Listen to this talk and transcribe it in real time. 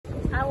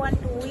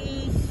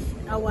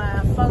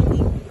our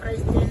founding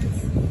president,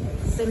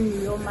 Sam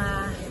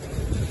Nujoma,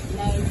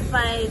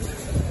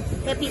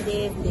 95, happy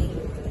birthday.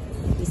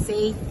 We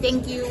say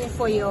thank you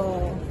for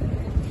your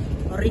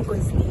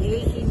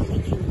reconciliation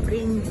which you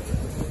bring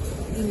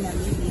in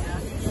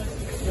Namibia.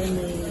 And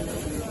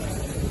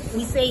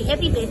we say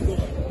happy birthday.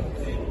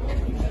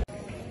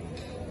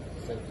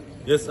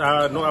 Yes,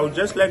 no, I would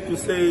just like to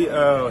say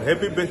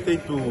happy birthday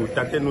to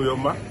Tate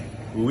Nujoma.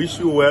 We wish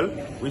you well,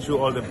 wish you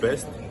all the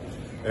best.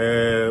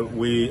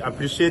 We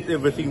appreciate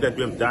everything that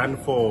you have done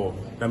for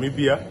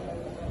Namibia,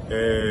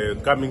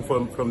 coming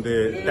from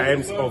the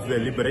times of the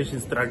liberation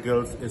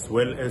struggles as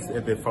well as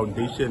the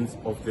foundations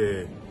of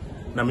the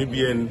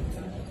Namibian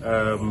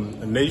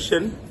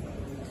nation.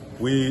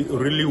 We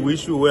really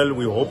wish you well.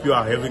 We hope you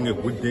are having a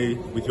good day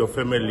with your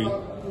family.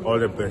 All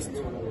the best.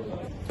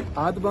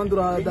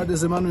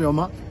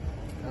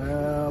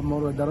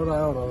 Moro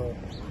darora oro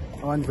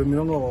awan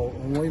pemirong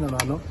ngoi na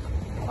no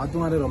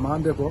atungare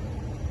romande ko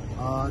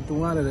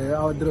atungare re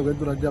awadro ke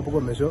turaja poko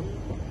mesho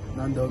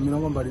nando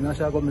mirong barina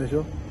sha ko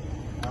mesho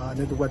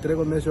ne tu kwatre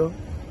ko mesho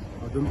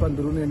adum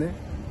panduru ne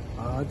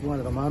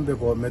atungare romande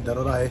ko me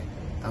darora he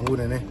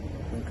angune ne.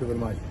 Thank you very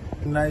much.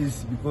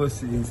 Nice, because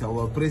he's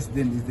our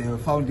president, is the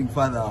founding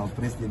father, our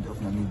president of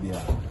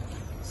Namibia.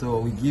 So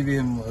we give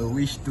him a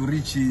wish to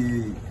reach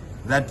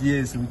that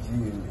years which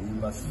he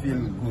must feel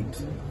good.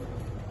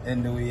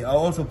 And we are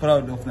also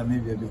proud of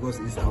Namibia because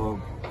it's our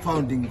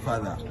founding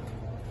father.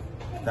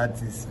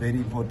 That is very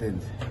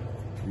important.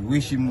 We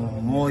wish him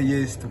more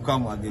years to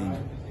come again.